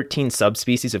all 13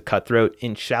 subspecies of cutthroat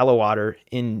in shallow water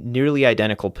in nearly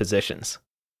identical positions.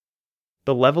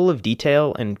 The level of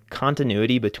detail and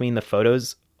continuity between the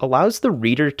photos allows the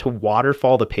reader to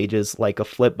waterfall the pages like a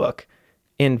flipbook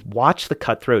and watch the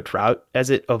cutthroat trout as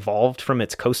it evolved from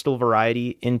its coastal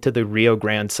variety into the Rio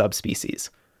Grande subspecies.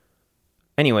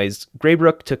 Anyways,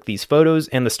 Graybrook took these photos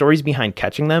and the stories behind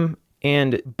catching them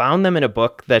and bound them in a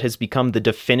book that has become the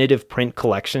definitive print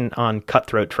collection on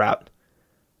cutthroat trout.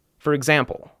 For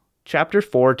example, Chapter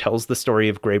 4 tells the story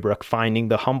of Graybrook finding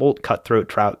the Humboldt cutthroat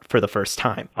trout for the first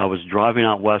time. I was driving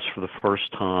out west for the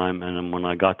first time, and then when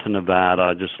I got to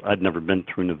Nevada, I'd never been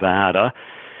through Nevada.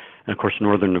 And of course,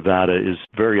 northern Nevada is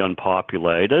very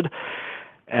unpopulated.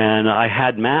 And I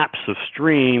had maps of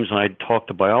streams, and I'd talked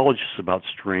to biologists about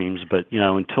streams, but,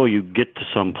 until you get to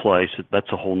some place,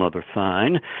 that's a whole other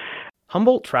thing.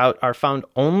 Humboldt trout are found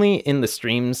only in the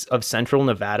streams of central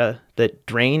Nevada that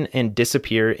drain and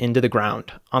disappear into the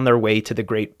ground on their way to the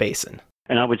Great Basin.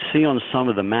 And I would see on some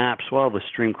of the maps, the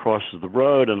stream crosses the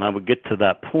road, and I would get to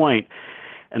that point,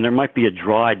 and there might be a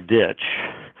dry ditch.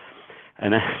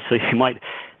 And so you might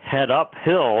head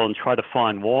uphill and try to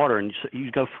find water, and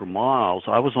you go for miles.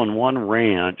 I was on one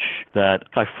ranch that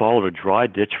I followed a dry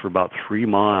ditch for about 3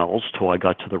 miles till I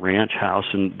got to the ranch house,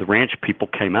 and the ranch people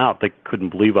came out. They couldn't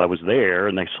believe I was there,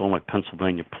 and they saw my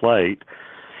Pennsylvania plate.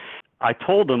 I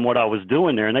told them what I was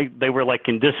doing there, and they were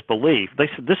in disbelief. They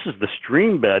said, "This is the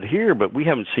stream bed here, but we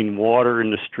haven't seen water in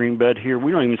the stream bed here.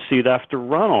 We don't even see it after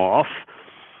runoff."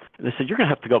 And they said, "You're going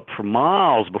to have to go up for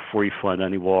miles before you find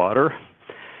any water."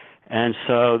 And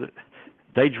so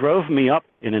they drove me up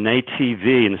in an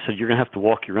ATV and said, "You're going to have to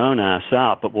walk your own ass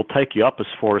out, but we'll take you up as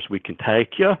far as we can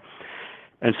take you."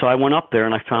 And so I went up there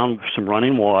and I found some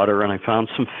running water and I found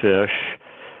some fish,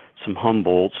 some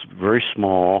Humboldts, very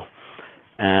small.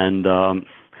 And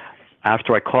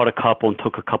after I caught a couple and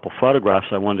took a couple photographs,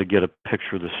 I wanted to get a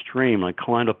picture of the stream. I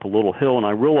climbed up a little hill and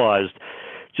I realized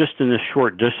just in this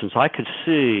short distance, I could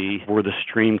see where the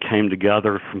stream came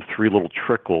together from 3 little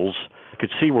trickles. I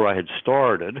could see where I had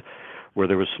started, where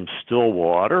there was some still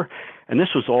water. And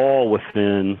this was all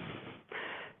within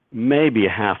maybe a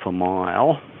half a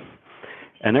mile.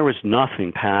 And there was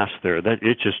nothing past there.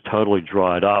 It just totally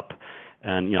dried up.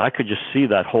 And, I could just see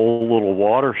that whole little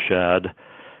watershed,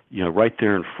 right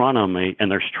there in front of me. And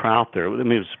there's trout there. I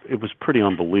mean, it was pretty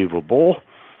unbelievable.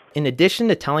 In addition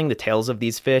to telling the tales of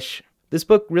these fish, this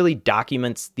book really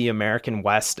documents the American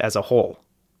West as a whole.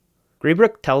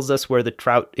 Graybrook tells us where the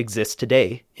trout exist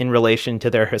today in relation to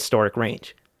their historic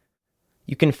range.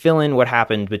 You can fill in what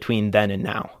happened between then and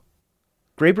now.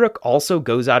 Graybrook also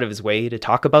goes out of his way to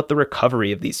talk about the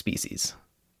recovery of these species.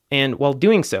 And while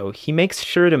doing so, he makes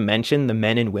sure to mention the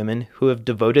men and women who have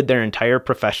devoted their entire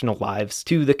professional lives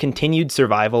to the continued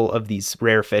survival of these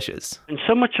rare fishes. And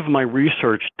so much of my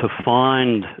research to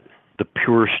find the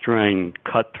pure strain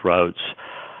cutthroats,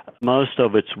 most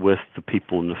of it's with the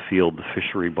people in the field, the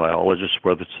fishery biologists,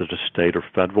 whether it's at a state or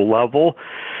federal level.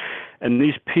 And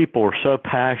these people are so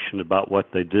passionate about what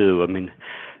they do. I mean,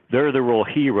 they're the real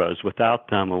heroes.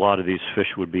 Without them, a lot of these fish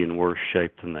would be in worse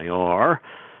shape than they are.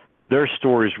 Their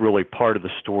story is really part of the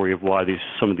story of why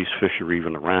some of these fish are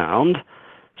even around.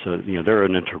 So, they're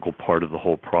an integral part of the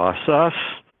whole process.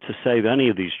 To save any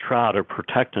of these trout or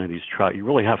protect any of these trout, you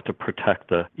really have to protect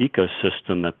the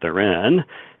ecosystem that they're in,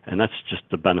 and that's just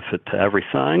the benefit to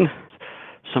everything.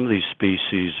 Some of these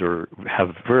species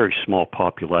have very small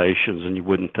populations, and you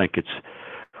wouldn't think it's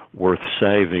worth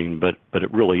saving, but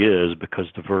it really is,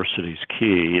 because diversity is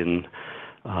key, and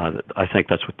I think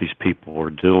that's what these people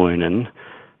are doing, and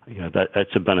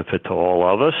that's a benefit to all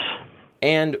of us.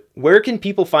 And where can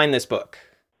people find this book?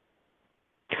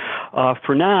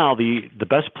 For now, the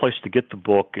best place to get the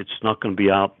book, it's not going to be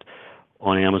out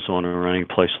on Amazon or any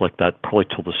place like that probably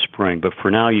till the spring. But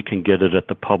for now, you can get it at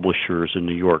the publishers in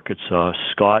New York. It's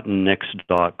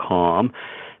scottandnix.com,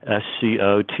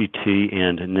 S-C-O-T-T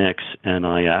and Nix,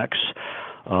 N-I-X.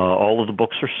 All of the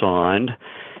books are signed,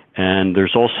 and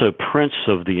there's also prints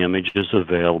of the images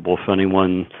available. If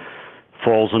anyone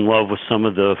falls in love with some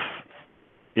of the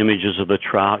images of the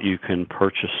trout, you can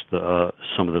purchase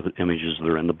some of the images that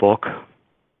are in the book.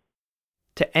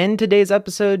 To end today's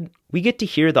episode, we get to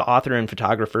hear the author and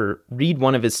photographer read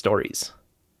one of his stories.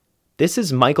 This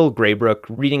is Michael Graybrook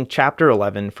reading Chapter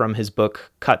 11 from his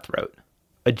book Cutthroat,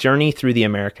 A Journey Through the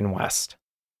American West.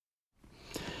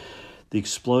 The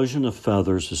explosion of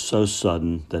feathers is so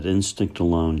sudden that instinct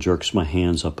alone jerks my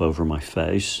hands up over my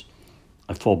face.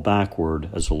 I fall backward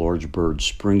as a large bird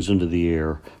springs into the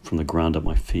air from the ground at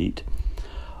my feet.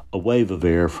 A wave of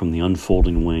air from the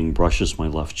unfolding wing brushes my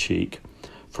left cheek.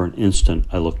 For an instant,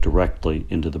 I look directly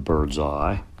into the bird's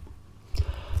eye.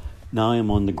 Now I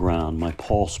am on the ground, my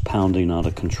pulse pounding out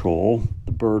of control.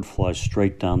 The bird flies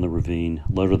straight down the ravine,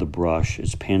 low to the brush,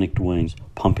 its panicked wings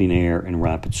pumping air in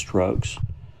rapid strokes.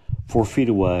 4 feet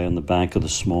away on the bank of the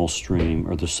small stream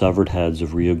are the severed heads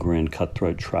of Rio Grande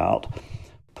cutthroat trout.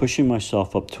 Pushing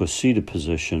myself up to a seated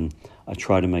position, I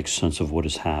try to make sense of what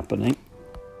is happening.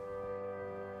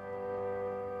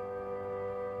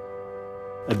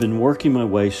 I've been working my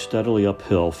way steadily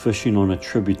uphill, fishing on a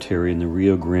tributary in the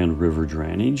Rio Grande River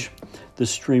drainage.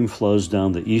 This stream flows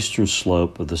down the eastern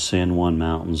slope of the San Juan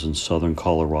Mountains in southern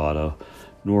Colorado,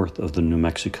 north of the New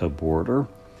Mexico border.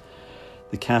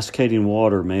 The cascading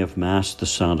water may have masked the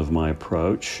sound of my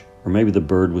approach, or maybe the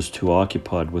bird was too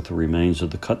occupied with the remains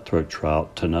of the cutthroat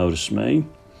trout to notice me.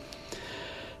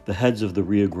 The heads of the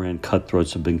Rio Grande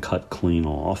cutthroats have been cut clean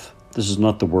off. This is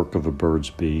not the work of a bird's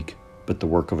beak, but the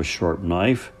work of a sharp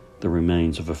knife, the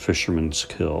remains of a fisherman's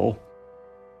kill.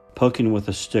 Poking with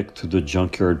a stick through the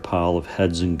junkyard pile of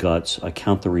heads and guts, I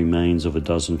count the remains of a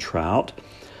dozen trout.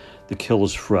 The kill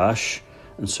is fresh,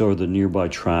 and so are the nearby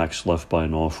tracks left by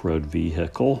an off-road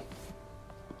vehicle.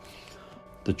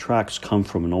 The tracks come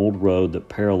from an old road that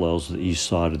parallels the east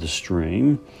side of the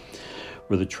stream.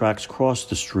 Where the tracks cross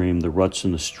the stream, the ruts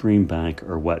in the stream bank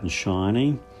are wet and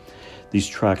shiny. These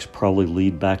tracks probably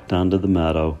lead back down to the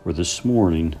meadow where this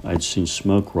morning I'd seen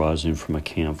smoke rising from a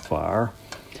campfire.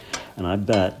 And I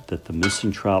bet that the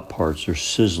missing trout parts are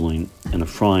sizzling in a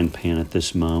frying pan at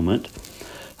this moment,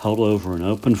 held over an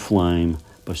open flame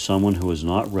by someone who has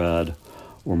not read,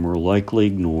 or more likely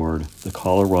ignored, the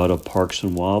Colorado Parks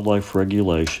and Wildlife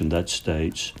regulation that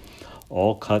states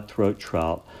all cutthroat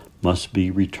trout must be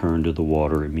returned to the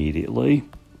water immediately.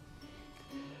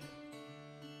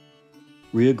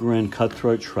 Rio Grande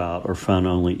cutthroat trout are found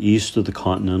only east of the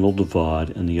Continental Divide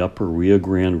in the upper Rio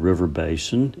Grande River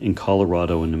Basin in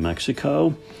Colorado and New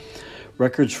Mexico.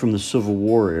 Records from the Civil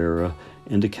War era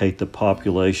indicate that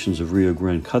populations of Rio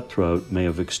Grande cutthroat may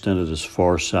have extended as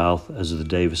far south as the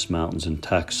Davis Mountains in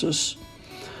Texas.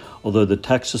 Although the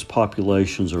Texas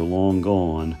populations are long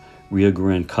gone, Rio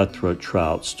Grande cutthroat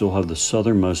trout still have the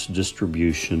southernmost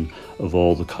distribution of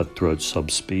all the cutthroat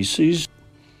subspecies.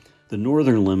 The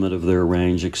northern limit of their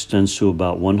range extends to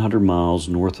about 100 miles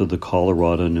north of the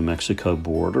Colorado-New Mexico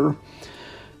border.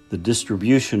 The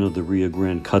distribution of the Rio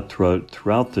Grande cutthroat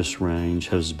throughout this range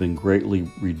has been greatly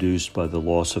reduced by the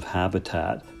loss of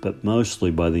habitat, but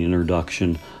mostly by the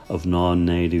introduction of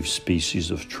non-native species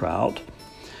of trout.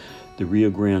 The Rio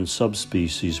Grande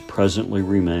subspecies presently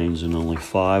remains in only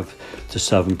 5 to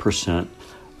 7%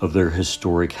 of their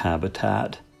historic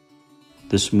habitat.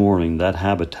 This morning, that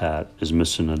habitat is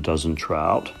missing a dozen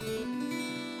trout.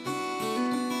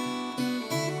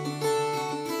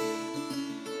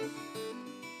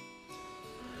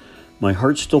 My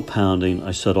heart still pounding,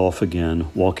 I set off again,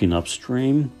 walking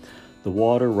upstream. The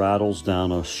water rattles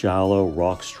down a shallow,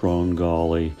 rock-strewn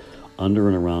gully under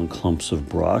and around clumps of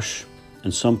brush.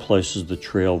 In some places, the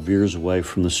trail veers away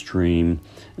from the stream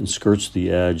and skirts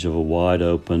the edge of a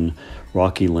wide-open,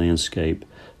 rocky landscape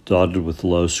dotted with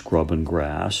low scrub and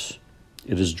grass.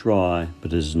 It is dry,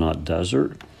 but it is not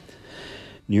desert.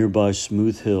 Nearby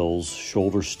smooth hills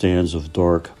shoulder stands of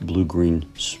dark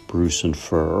blue-green spruce and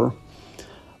fir.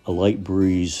 A light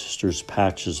breeze stirs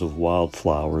patches of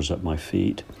wildflowers at my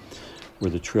feet.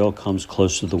 Where the trail comes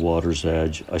close to the water's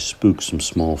edge, I spook some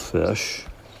small fish.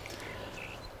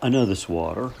 I know this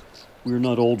water. We are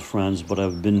not old friends, but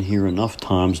I've been here enough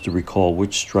times to recall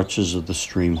which stretches of the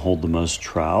stream hold the most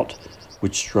trout,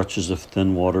 which stretches of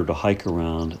thin water to hike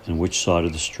around, and which side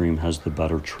of the stream has the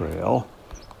better trail.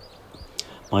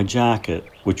 My jacket,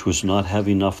 which was not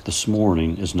heavy enough this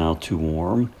morning, is now too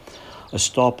warm. I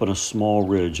stop on a small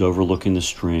ridge overlooking the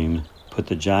stream, put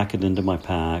the jacket into my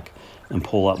pack, and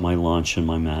pull out my lunch and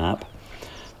my map.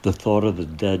 The thought of the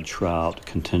dead trout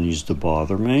continues to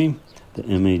bother me. The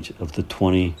image of the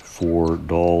 24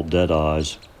 dull dead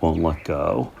eyes won't let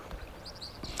go.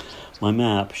 My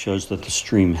map shows that the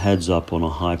stream heads up on a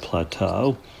high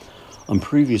plateau. On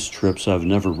previous trips, I've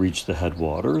never reached the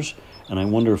headwaters, and I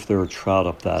wonder if there are trout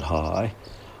up that high.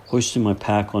 Hoisting my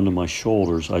pack onto my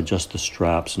shoulders, I adjust the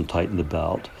straps and tighten the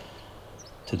belt.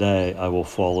 Today, I will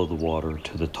follow the water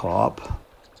to the top.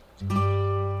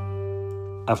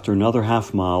 After another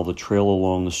half mile, the trail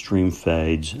along the stream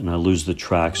fades, and I lose the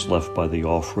tracks left by the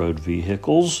off-road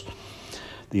vehicles.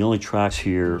 The only tracks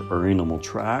here are animal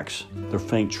tracks. Their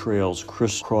faint trails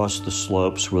crisscross the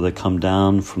slopes where they come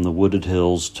down from the wooded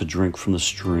hills to drink from the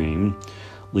stream,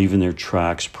 leaving their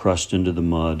tracks pressed into the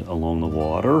mud along the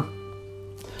water.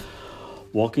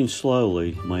 Walking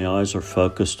slowly, my eyes are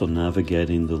focused on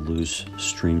navigating the loose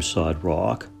streamside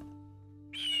rock.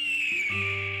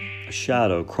 A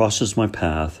shadow crosses my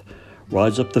path,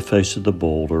 rides up the face of the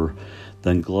boulder,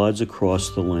 then glides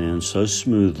across the land so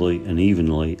smoothly and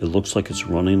evenly it looks like it's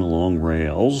running along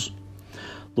rails.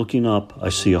 Looking up, I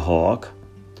see a hawk.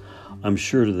 I'm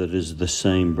sure that it is the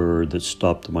same bird that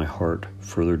stopped my heart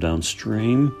further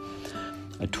downstream.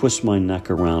 I twist my neck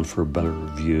around for a better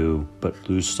view, but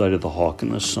lose sight of the hawk in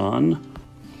the sun.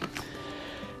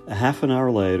 A half an hour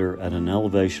later, at an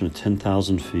elevation of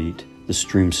 10,000 feet, the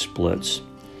stream splits.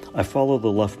 I follow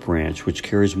the left branch, which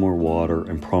carries more water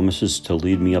and promises to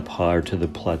lead me up higher to the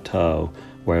plateau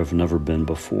where I've never been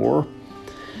before.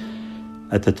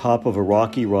 At the top of a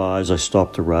rocky rise, I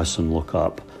stop to rest and look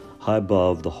up. High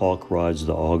above, the hawk rides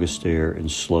the August air in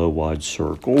slow, wide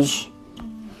circles.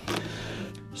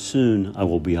 Soon, I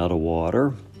will be out of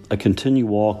water. I continue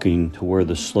walking to where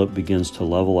the slope begins to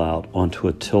level out onto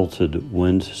a tilted,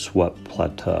 wind-swept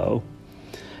plateau.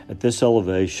 At this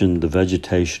elevation, the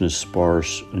vegetation is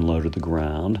sparse and low to the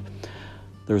ground.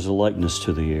 There's a lightness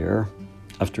to the air.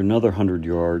 After another 100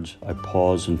 yards, I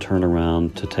pause and turn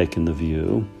around to take in the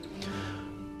view.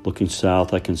 Looking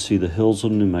south, I can see the hills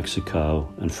of New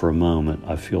Mexico, and for a moment,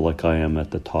 I feel like I am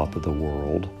at the top of the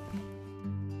world.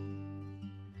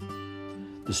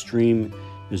 The stream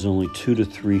is only 2 to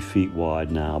 3 feet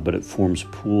wide now, but it forms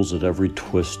pools at every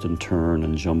twist and turn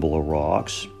and jumble of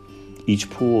rocks. Each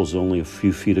pool is only a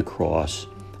few feet across,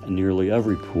 and nearly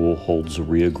every pool holds a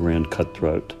Rio Grande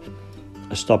cutthroat.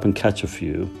 I stop and catch a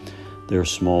few. They are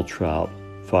small trout,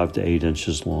 5 to 8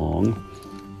 inches long.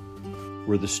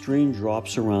 Where the stream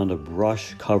drops around a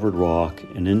brush-covered rock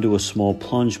and into a small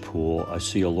plunge pool, I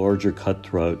see a larger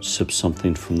cutthroat sip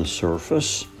something from the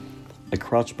surface. I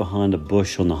crouch behind a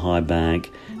bush on the high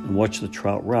bank and watch the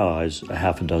trout rise a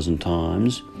half a dozen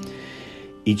times.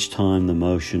 Each time the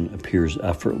motion appears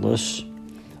effortless.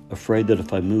 Afraid that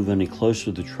if I move any closer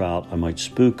to the trout, I might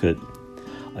spook it,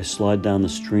 I slide down the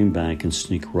stream bank and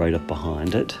sneak right up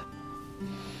behind it.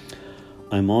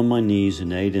 I'm on my knees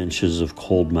in 8 inches of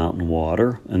cold mountain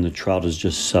water, and the trout is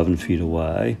just 7 feet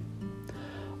away.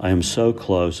 I am so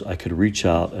close I could reach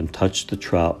out and touch the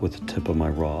trout with the tip of my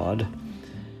rod.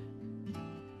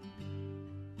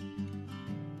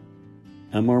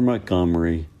 M.R.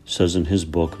 Montgomery says in his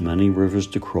book, Many Rivers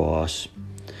to Cross,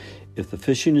 if the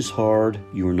fishing is hard,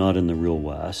 you are not in the real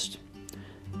West.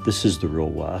 This is the real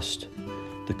West.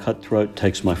 The cutthroat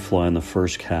takes my fly in the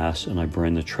first cast, and I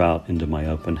bring the trout into my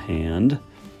open hand.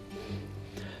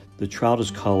 The trout is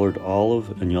colored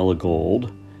olive and yellow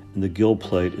gold, and the gill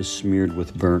plate is smeared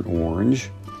with burnt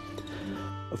orange.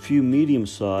 A few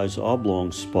medium-sized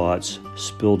oblong spots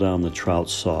spill down the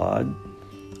trout's side.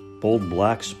 Bold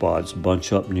black spots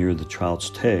bunch up near the trout's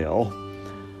tail.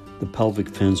 The pelvic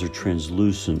fins are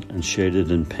translucent and shaded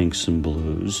in pinks and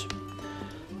blues.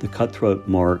 The cutthroat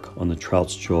mark on the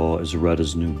trout's jaw is red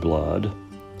as new blood.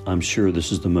 I'm sure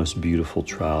this is the most beautiful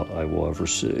trout I will ever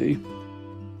see.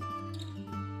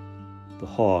 The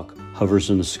hawk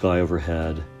hovers in the sky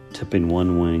overhead, tipping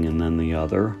one wing and then the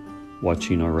other,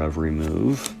 watching our every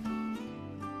move.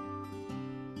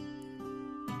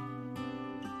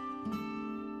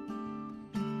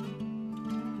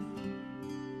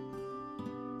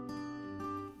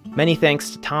 Many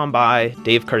thanks to Tom Bai,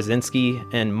 Dave Karczynski,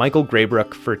 and Michael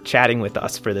Graybrook for chatting with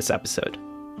us for this episode.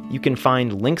 You can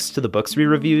find links to the books we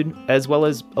reviewed, as well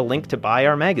as a link to buy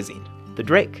our magazine, The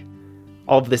Drake.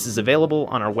 All of this is available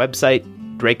on our website,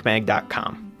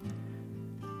 drakemag.com.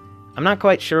 I'm not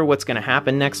quite sure what's going to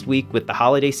happen next week with the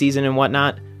holiday season and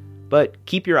whatnot, but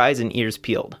keep your eyes and ears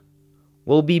peeled.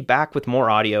 We'll be back with more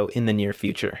audio in the near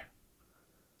future.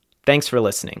 Thanks for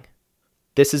listening.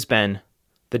 This has been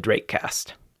the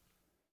Drakecast.